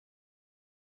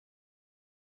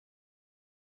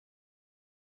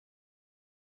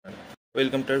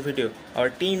Welcome to our video. Our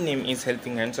team name is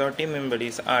Helping Hands. Our team member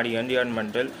is Aryan, Riyan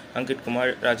Mandal, Ankit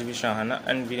Kumar, Rajvi Shahana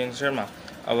and Viren Sharma.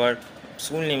 Our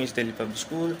school name is Delhi Public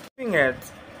School.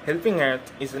 Helping Hands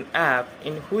is an app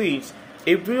in which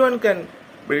everyone can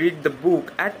read the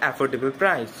book at affordable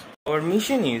price. Our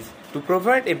mission is to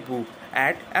provide a book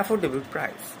at affordable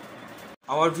price.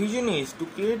 Our vision is to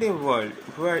create a world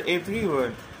where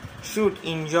everyone should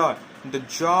enjoy the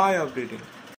joy of reading.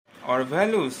 Our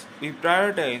values, we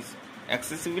prioritize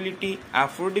accessibility,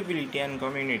 affordability and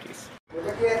communities.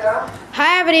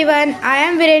 Hi everyone, I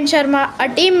am Viren Sharma,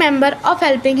 a team member of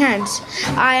Helping Hands.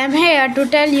 I am here to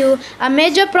tell you a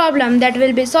major problem that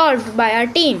will be solved by our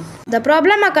team. The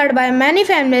problem occurred by many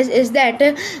families is that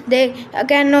they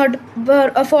cannot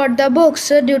afford the books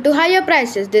due to higher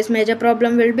prices. This major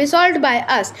problem will be solved by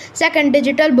us. Second,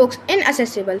 digital books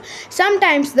inaccessible.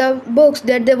 Sometimes the books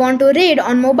that they want to read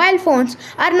on mobile phones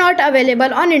are not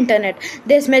available on internet.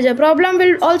 This major problem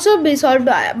will also be solved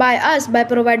by us by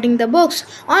providing the books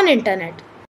on internet.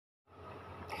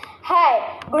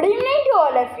 Hi, good evening to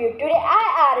all of you. Today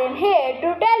I am here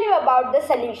to tell you about the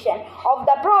solution of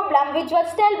the problem which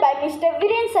was told by Mr.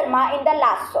 Viren Sharma in the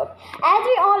last show. As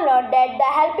we all know that the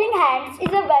Helping Hands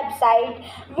is a website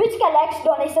which collects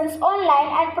donations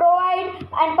online and provide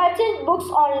and purchase books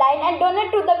online and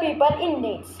donate to the people in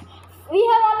needs. We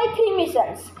have only three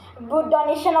missions: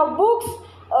 donation of books,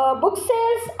 book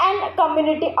sales and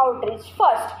community outreach.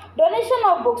 First, donation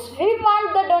of books. We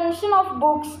want the donation of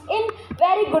books in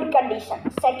very good condition.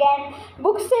 Second,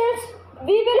 book sales.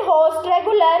 We will host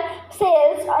regular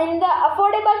sales in the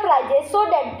affordable prices so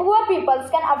that poor people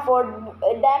can afford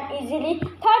them easily.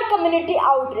 Third, community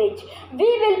outreach. We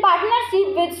will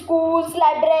partnership with schools,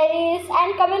 libraries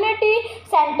and community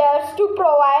centers to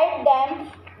provide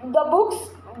them the books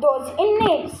those in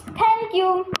needs. Thank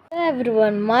you. Hello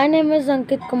everyone, my name is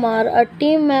Ankit Kumar, a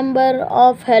team member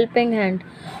of Helping Hand.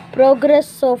 Progress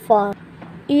so far.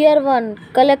 Year 1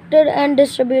 collected and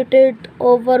distributed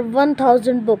over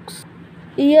 1000 books.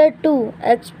 Year 2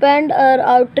 expand our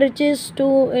outreaches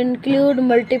to include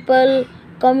multiple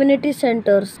community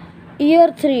centers.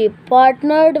 Year 3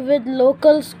 partnered with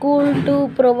local school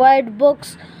to provide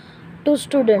books to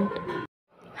students.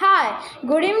 Hi,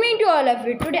 good evening to all of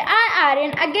you. Today I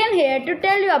Aryan again here to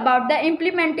tell you about the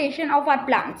implementation of our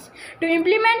plans. To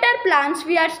implement our plans,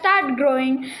 we are start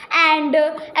growing and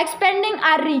expanding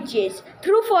our reaches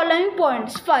through following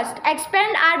points. First,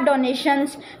 expand our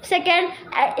donations. Second,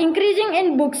 increasing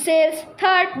in book sales.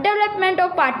 Third, development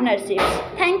of partnerships.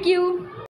 Thank you.